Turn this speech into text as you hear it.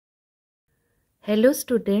Hello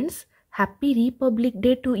students, happy Republic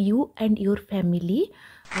Day to you and your family.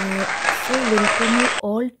 Welcome you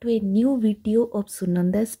all to a new video of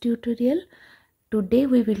Sunanda's tutorial. Today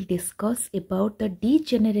we will discuss about the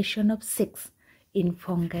degeneration of sex in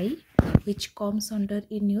fungi, which comes under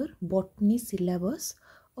in your botany syllabus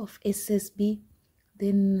of SSB,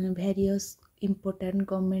 then various important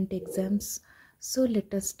government exams. So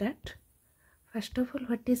let us start. First of all,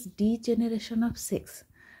 what is degeneration of sex?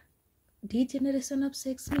 Degeneration of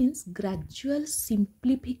sex means gradual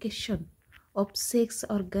simplification of sex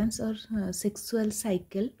organs or sexual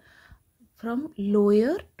cycle from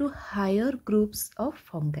lower to higher groups of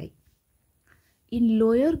fungi. In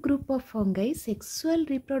lower group of fungi, sexual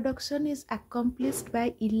reproduction is accomplished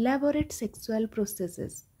by elaborate sexual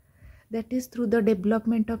processes. That is through the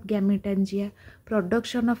development of gametangia,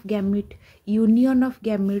 production of gamete, union of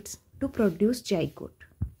gametes to produce zygote.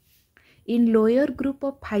 In lower group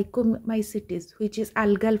of Phycomycetes, which is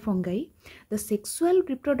algal fungi, the sexual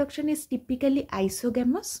reproduction is typically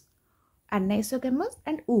isogamous, anisogamous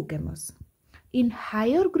and oogamous. In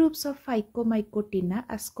higher groups of Phycomycotina,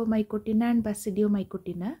 Ascomycotina and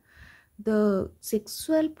Basidiomycotina, the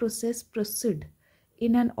sexual process proceeds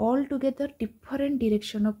in an altogether different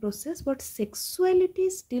direction of process, but sexuality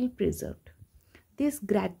is still preserved. This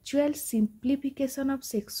gradual simplification of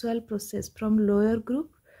sexual process from lower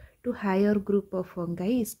group to higher group of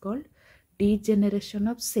fungi is called degeneration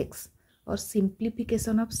of sex or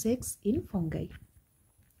simplification of sex in fungi.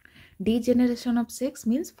 Degeneration of sex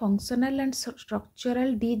means functional and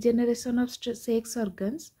structural degeneration of sex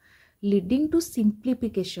organs leading to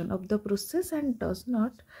simplification of the process and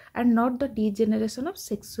not the degeneration of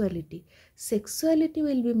sexuality. Sexuality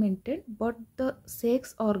will be maintained, but the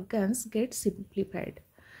sex organs get simplified.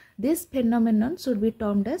 This phenomenon should be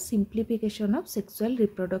termed as simplification of sexual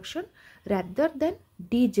reproduction rather than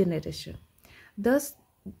degeneration. Thus,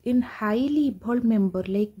 in highly evolved member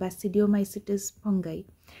like Basidiomycetes fungi,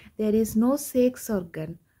 there is no sex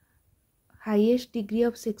organ. Highest degree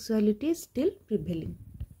of sexuality is still prevailing.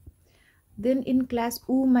 Then in class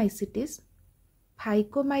Oomycetes,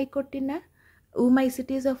 Phycomycotina,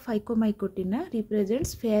 Oomycetes of Phycomycotina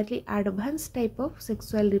represents fairly advanced type of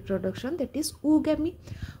sexual reproduction, that is oogamy,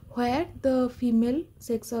 where the female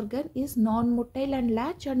sex organ is non-motile and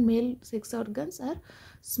large and male sex organs are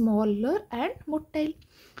smaller and motile.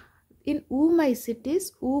 In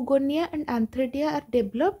Oomycetes, oogonia and antheridia are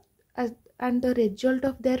developed and the result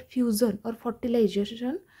of their fusion or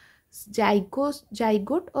fertilization,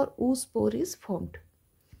 zygote or oospore is formed.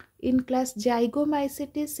 In class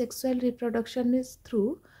Zygomycetes, sexual reproduction is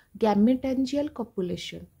through gametangial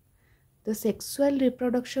copulation. The sexual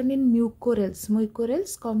reproduction in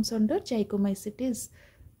mucorales comes under Zygomycetes.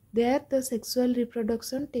 There the sexual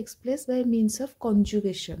reproduction takes place by means of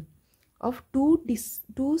conjugation of two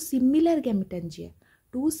similar gametangia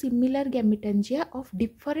of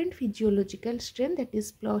different physiological strain, that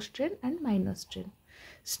is plus strain and minus strain,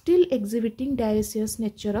 still exhibiting dioecious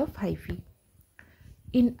nature of hyphae.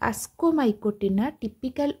 In Ascomycotina,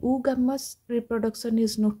 typical oogamous reproduction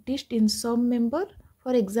is noticed in some member,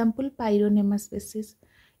 for example Pyronema species.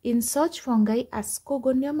 In such fungi,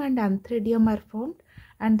 ascogonium and antheridium are formed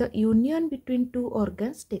and the union between two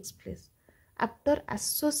organs takes place. After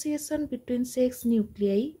association between sex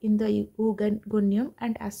nuclei in the oogonium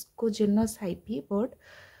and ascogenous hyphae bud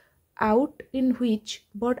out in which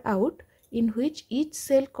each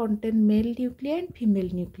cell contains male nuclei and female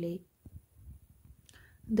nuclei.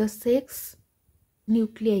 The sex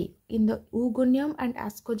nuclei in the oogonium and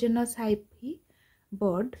ascogenous hyphae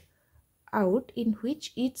bud out in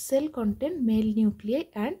which each cell contains male nuclei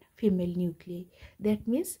and female nuclei. That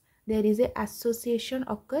means there is an association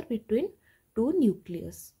occur between two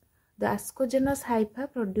nucleus. The ascogenous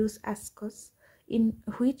hyphae produce ascus, in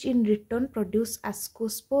which in return produce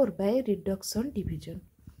ascospore by reduction division.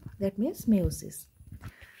 That means meiosis.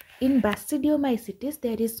 In Basidiomycetes,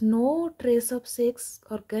 there is no trace of sex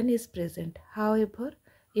organ is present. However,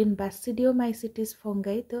 in Basidiomycetes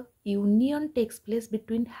fungi, the union takes place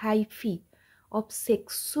between hyphae of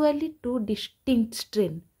sexually two distinct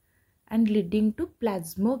strain and leading to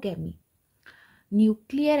plasmogamy.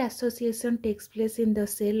 Nuclear association takes place in the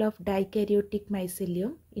cell of dikaryotic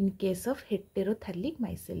mycelium in case of heterothallic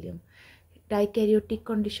mycelium. Dikaryotic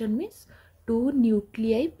condition means two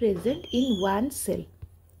nuclei present in one cell.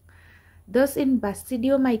 Thus, in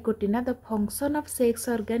Basidiomycotina, the function of sex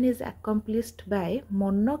organ is accomplished by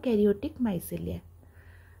monokaryotic mycelia.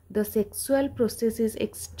 The sexual process is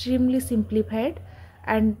extremely simplified,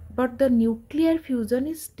 but the nuclear fusion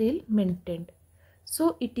is still maintained.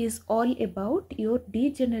 So, it is all about your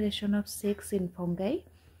degeneration of sex in fungi.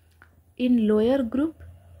 In lower group,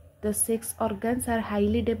 the sex organs are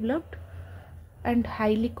highly developed and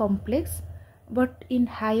highly complex, but in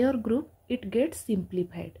higher group it gets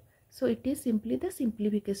simplified. So it is simply the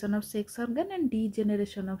simplification of sex organ and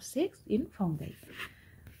degeneration of sex in fungi.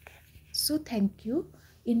 So thank you.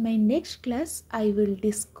 In my next class I will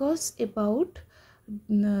discuss about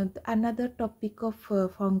another topic of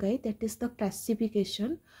fungi, that is the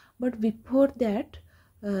classification. But before that,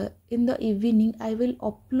 in the evening I will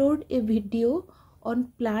upload a video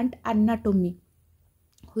on plant anatomy,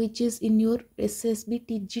 which is in your SSB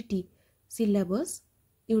TGT syllabus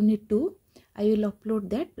unit 2. I will upload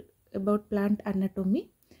that about plant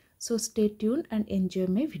anatomy. So stay tuned and enjoy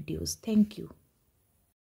my videos. Thank you.